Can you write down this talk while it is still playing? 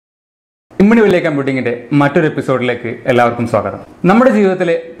ഇമ്മിണി കമ്പ്യൂട്ടിങ്ങിന്റെ മറ്റൊരു എപ്പിസോഡിലേക്ക് എല്ലാവർക്കും സ്വാഗതം. നമ്മുടെ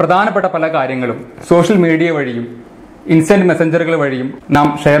ജീവിതത്തിലെ പ്രധാനപ്പെട്ട പല കാര്യങ്ങളും സോഷ്യൽ മീഡിയ വഴിയും ഇൻസ്റ്റന്റ് മെസ്സഞ്ചറുകൾ വഴിയും നാം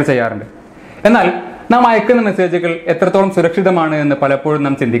ഷെയർ ചെയ്യാറുണ്ട്. എന്നാൽ നാം അയക്കുന്ന മെസ്സേജുകൾ എത്രത്തോളം സുരക്ഷിതമാണ് എന്ന് പലപ്പോഴും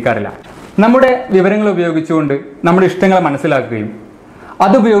നാം ചിന്തിക്കാറില്ല. നമ്മുടെ വിവരങ്ങൾ ഉപയോഗിച്ചുകൊണ്ട് നമ്മുടെ ഇഷ്ടങ്ങളെ മനസ്സിലാക്കുകയും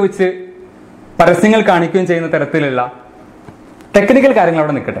അതുപയോഗിച്ച് പരസ്യങ്ങൾ കാണിക്കുകയും ചെയ്യുന്ന തരത്തിലുള്ള ടെക്നിക്കൽ കാര്യങ്ങൾ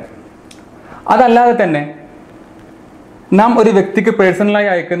അവിടെ നിൽക്കട്ടെ. അതല്ലാതെ തന്നെ നാം ഒരു വ്യക്തിക്ക് പേഴ്സണലായി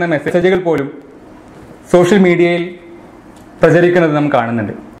അയക്കുന്ന മെസ്സേജുകൾ പോലും സോഷ്യൽ മീഡിയയിൽ പ്രചരിക്കുന്നത് നാം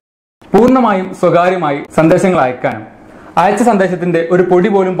കാണുന്നുണ്ട്. പൂർണ്ണമായും സ്വകാര്യമായി സന്ദേശങ്ങൾ അയക്കാനും അയച്ച സന്ദേശത്തിന്റെ ഒരു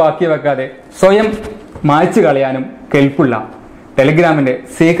പൊടി പോലും ബാക്കി വെക്കാതെ സ്വയം മായ്ച്ചു കളയാനും കെൽപ്പുള്ള ടെലിഗ്രാമിന്റെ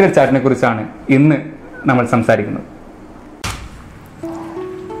സീക്രട്ട് ചാറ്റിനെ കുറിച്ചാണ് ഇന്ന് നമ്മൾ സംസാരിക്കുന്നത്.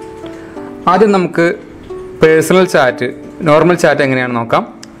 ആദ്യം നമുക്ക് പേഴ്സണൽ ചാറ്റ്, നോർമൽ ചാറ്റ് എങ്ങനെയാണെന്ന് നോക്കാം.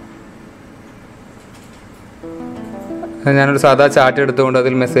 ഞാനൊരു സാധാ ചാറ്റ് എടുത്തുകൊണ്ട്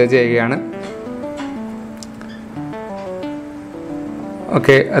അതിൽ മെസ്സേജ് ചെയ്യുകയാണ്.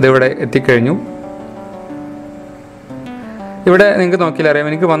 ഓക്കെ, അതിവിടെ എത്തിക്കഴിഞ്ഞു. ഇവിടെ നിങ്ങൾക്ക് നോക്കിയാൽ അറിയാം,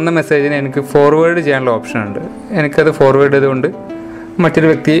 എനിക്ക് വന്ന മെസ്സേജിനെ എനിക്ക് ഫോർവേഡ് ചെയ്യാനുള്ള ഓപ്ഷൻ ഉണ്ട്. എനിക്കത് ഫോർവേഡ് ചെയ്തുകൊണ്ട് മറ്റൊരു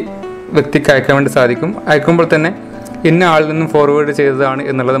വ്യക്തിക്ക് അയക്കാൻ വേണ്ടി സാധിക്കും. അയക്കുമ്പോൾ തന്നെ ഇന്ന ആളിൽ നിന്നും ഫോർവേഡ് ചെയ്തതാണ്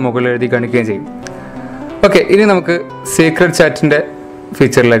എന്നുള്ളത് മുകളിൽ എഴുതി കാണിക്കുകയും ചെയ്യും. ഓക്കെ, ഇനി നമുക്ക് സീക്രട്ട് ചാറ്റിൻ്റെ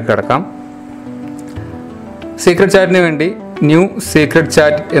ഫീച്ചറിലേക്ക് കടക്കാം. സീക്രട്ട് ചാറ്റിന് വേണ്ടി ന്യൂ സീക്രട്ട്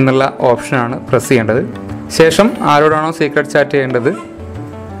ചാറ്റ് എന്നുള്ള ഓപ്ഷനാണ് പ്രസ് ചെയ്യേണ്ടത്. ശേഷം ആരോടാണോ സീക്രട്ട് ചാറ്റ് ചെയ്യേണ്ടത്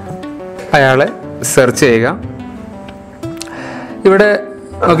അയാളെ സെർച്ച് ചെയ്യുക. ഇവിടെ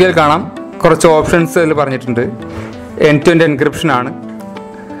നോക്കിയാൽ കാണാം, കുറച്ച് ഓപ്ഷൻസ് അതിൽ പറഞ്ഞിട്ടുണ്ട്. എൻഡ് ടു എൻഡ് എൻക്രിപ്ഷൻ ആണ്,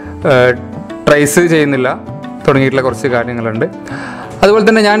 ട്രേസ് ചെയ്യുന്നില്ല തുടങ്ങിയിട്ടുള്ള കുറച്ച് കാര്യങ്ങളുണ്ട്. അതുപോലെ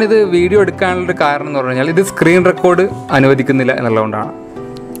തന്നെ ഞാനിത് വീഡിയോ എടുക്കാനുള്ളൊരു കാരണം എന്ന് പറഞ്ഞു കഴിഞ്ഞാൽ ഇത് സ്ക്രീൻ റെക്കോർഡ് അനുവദിക്കുന്നില്ല എന്നുള്ളതുകൊണ്ടാണ്.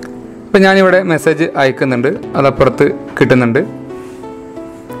 ഇപ്പം ഞാനിവിടെ മെസ്സേജ് അയക്കുന്നുണ്ട്, അതപ്പുറത്ത് കിട്ടുന്നുണ്ട്.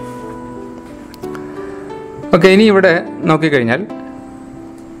 ഓക്കെ, ഇനി ഇവിടെ നോക്കിക്കഴിഞ്ഞാൽ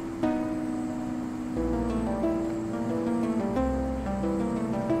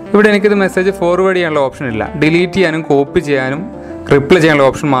ഇവിടെ എനിക്കിത് മെസ്സേജ് ഫോർവേഡ് ചെയ്യാനുള്ള ഓപ്ഷൻ ഇല്ല. ഡിലീറ്റ് ചെയ്യാനും കോപ്പി ചെയ്യാനും റിപ്ലൈ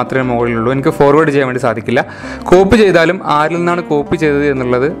ചെയ്യാനുള്ള ഓപ്ഷൻ മാത്രമേ മുകളിലുള്ളൂ. എനിക്ക് ഫോർവേഡ് ചെയ്യാൻ വേണ്ടി സാധിക്കില്ല. കോപ്പി ചെയ്താലും ആരിൽ നിന്നാണ് കോപ്പി ചെയ്തത്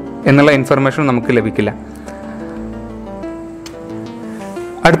എന്നുള്ള ഇൻഫർമേഷൻ നമുക്ക് ലഭിക്കില്ല.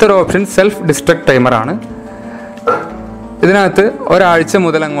 അടുത്തൊരു ഓപ്ഷൻ സെൽഫ് ഡിസ്ട്രക്ട് ടൈമർ ആണ്. ഇതിനകത്ത് ഒരാഴ്ച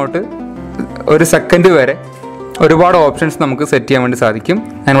മുതൽ അങ്ങോട്ട് ഒരു സെക്കൻഡ് വരെ ഒരുപാട് ഓപ്ഷൻസ് നമുക്ക് സെറ്റ് ചെയ്യാൻ വേണ്ടി സാധിക്കും.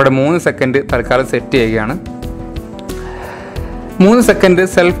 ഞാനിവിടെ 3 സെക്കൻഡ് തൽക്കാലം സെറ്റ് ചെയ്യുകയാണ്. 3 second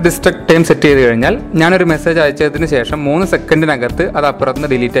self distract time set ചെയ്ത് കഴിഞ്ഞാൽ ഞാനൊരു മെസ്സേജ് അയച്ചതിന് ശേഷം 3 സെക്കൻഡിനകത്ത് അത്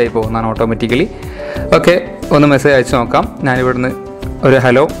അപ്പുറത്തുനിന്ന് ഡിലീറ്റ് ആയി പോകുന്നതാണ് ഓട്ടോമാറ്റിക്കലി. ഓക്കെ, ഒന്ന് മെസ്സേജ് അയച്ചു നോക്കാം. ഞാനിവിടുന്ന് ഒരു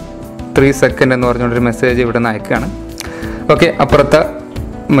ഹലോ 3 സെക്കൻഡ് എന്ന് പറഞ്ഞുകൊണ്ടൊരു മെസ്സേജ് ഇവിടുന്ന് അയക്കുകയാണ്. ഓക്കെ, അപ്പുറത്തെ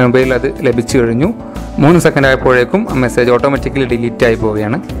മൊബൈലിൽ അത് ലഭിച്ചു കഴിഞ്ഞു. 3 സെക്കൻഡ് ആയപ്പോഴേക്കും ആ മെസ്സേജ് ഓട്ടോമാറ്റിക്കലി ഡിലീറ്റ് ആയി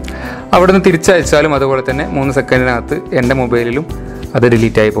പോവുകയാണ്. അവിടുന്ന് തിരിച്ചയച്ചാലും അതുപോലെ തന്നെ 3 സെക്കൻഡിനകത്ത് എൻ്റെ മൊബൈലിലും അത്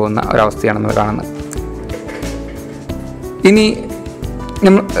ഡിലീറ്റ് ആയി പോകുന്ന ഒരവസ്ഥയാണ് നമ്മൾ കാണുന്നത്. ഇനി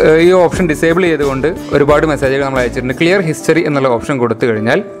നമ്മൾ ഈ ഓപ്ഷൻ ഡിസേബിൾ ചെയ്തുകൊണ്ട് ഒരുപാട് മെസ്സേജുകൾ നമ്മൾ അയച്ചിട്ടുണ്ട്. ക്ലിയർ ഹിസ്റ്ററി എന്നുള്ള ഓപ്ഷൻ കൊടുത്തു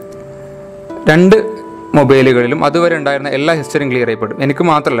കഴിഞ്ഞാൽ 2 മൊബൈലുകളിലും അതുവരെ ഉണ്ടായിരുന്ന എല്ലാ ഹിസ്റ്ററിയും ക്ലിയർ ചെയ്യപ്പെടും. എനിക്ക്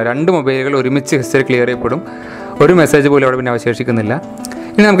മാത്രമല്ല, 2 മൊബൈലുകൾ ഒരുമിച്ച് ഹിസ്റ്ററി ക്ലിയർ ചെയ്യപ്പെടും. ഒരു മെസ്സേജ് പോലും അവിടെ പിന്നെ അവശേഷിക്കുന്നില്ല.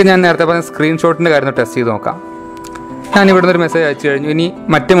 ഇനി ഞാൻ നേരത്തെ പറഞ്ഞ സ്ക്രീൻഷോട്ടിൻ്റെ കാര്യം ടെസ്റ്റ് ചെയ്ത് നോക്കാം. ഞാൻ ഇവിടുന്ന് ഒരു മെസ്സേജ് അയച്ചു കഴിഞ്ഞു. ഇനി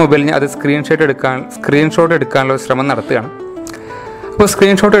മറ്റേ മൊബൈലിന് അത് സ്ക്രീൻഷോട്ട് എടുക്കാനുള്ള ശ്രമം നടത്തുകയാണ്. അപ്പോൾ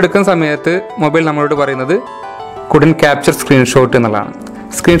സ്ക്രീൻഷോട്ട് എടുക്കുന്ന സമയത്ത് മൊബൈൽ നമ്മളോട് പറയുന്നത് കുഡൻ ക്യാപ്ചർ സ്ക്രീൻഷോട്ട് എന്നുള്ളതാണ്.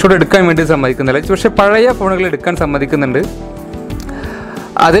 സ്ക്രീൻഷോട്ട് എടുക്കാൻ വേണ്ടി സമ്മതിക്കുന്നില്ല. പക്ഷേ പഴയ ഫോണുകൾ എടുക്കാൻ സമ്മതിക്കുന്നുണ്ട്.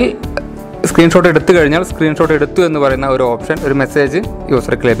 അതിൽ സ്ക്രീൻഷോട്ട് എടുത്തു കഴിഞ്ഞാൽ സ്ക്രീൻഷോട്ട് എടുത്തു എന്ന് പറയുന്ന ഒരു ഓപ്ഷൻ, ഒരു മെസ്സേജ്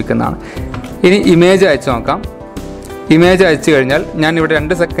യൂസർക്ക് ലഭിക്കുന്നതാണ്. ഇനി ഇമേജ് അയച്ചു നോക്കാം. ഇമേജ് അയച്ചു കഴിഞ്ഞാൽ ഞാൻ ഇവിടെ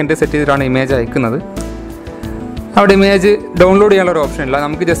 2 സെക്കൻഡ് സെറ്റ് ചെയ്തിട്ടാണ് ഇമേജ് അയക്കുന്നത്. അവിടെ ഇമേജ് ഡൗൺലോഡ് ചെയ്യാനുള്ള ഒരു ഓപ്ഷൻ ഇല്ല.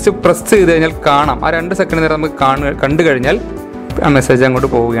 നമുക്ക് ജസ്റ്റ് പ്രസ് ചെയ്ത് കഴിഞ്ഞാൽ കാണാം. ആ 2 സെക്കൻഡ് നേരം നമുക്ക് കണ്ടു കഴിഞ്ഞാൽ ആ മെസ്സേജ് അങ്ങോട്ട്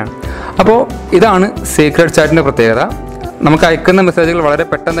പോവുകയാണ്. അപ്പോൾ ഇതാണ് സീക്രട്ട് ചാറ്റിൻ്റെ പ്രത്യേകത. നമുക്ക് അയക്കുന്ന മെസ്സേജുകൾ വളരെ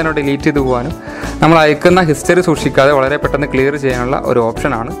പെട്ടെന്ന് തന്നെ ഡിലീറ്റ് ചെയ്ത് പോകാനും നമ്മൾ അയക്കുന്ന ഹിസ്റ്ററി സൂക്ഷിക്കാതെ വളരെ പെട്ടെന്ന് ക്ലിയർ ചെയ്യാനുള്ള ഒരു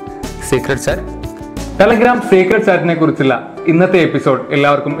ഓപ്ഷനാണ് സീക്രട്ട് ചാറ്റ്. ടെലഗ്രാം സീക്രട്ട് ചാറ്റിനെ കുറിച്ചുള്ള ഇന്നത്തെ എപ്പിസോഡ്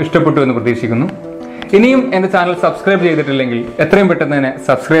എല്ലാവർക്കും ഇഷ്ടപ്പെട്ടു എന്ന് പ്രതീക്ഷിക്കുന്നു. ഇനിയും എൻ്റെ ചാനൽ സബ്സ്ക്രൈബ് ചെയ്തിട്ടില്ലെങ്കിൽ എത്രയും പെട്ടെന്ന് തന്നെ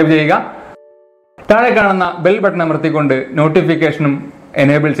സബ്സ്ക്രൈബ് ചെയ്യുക. താഴെ കാണുന്ന ബെൽ ബട്ടൺ അമർത്തിക്കൊണ്ട് നോട്ടിഫിക്കേഷനും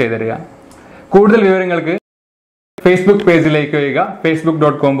എനേബിൾ ചെയ്തിടുക. കൂടുതൽ വിവരങ്ങൾക്ക് ഫേസ്ബുക്ക് പേജിലേക്ക് വരിക,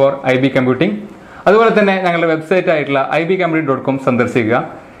 facebook.com/IB Computing. അതുപോലെ തന്നെ ഞങ്ങളുടെ വെബ്സൈറ്റ് ആയിട്ടുള്ള ibcomputing.com സന്ദർശിക്കുക.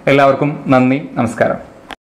 എല്ലാവർക്കും നന്ദി, നമസ്കാരം.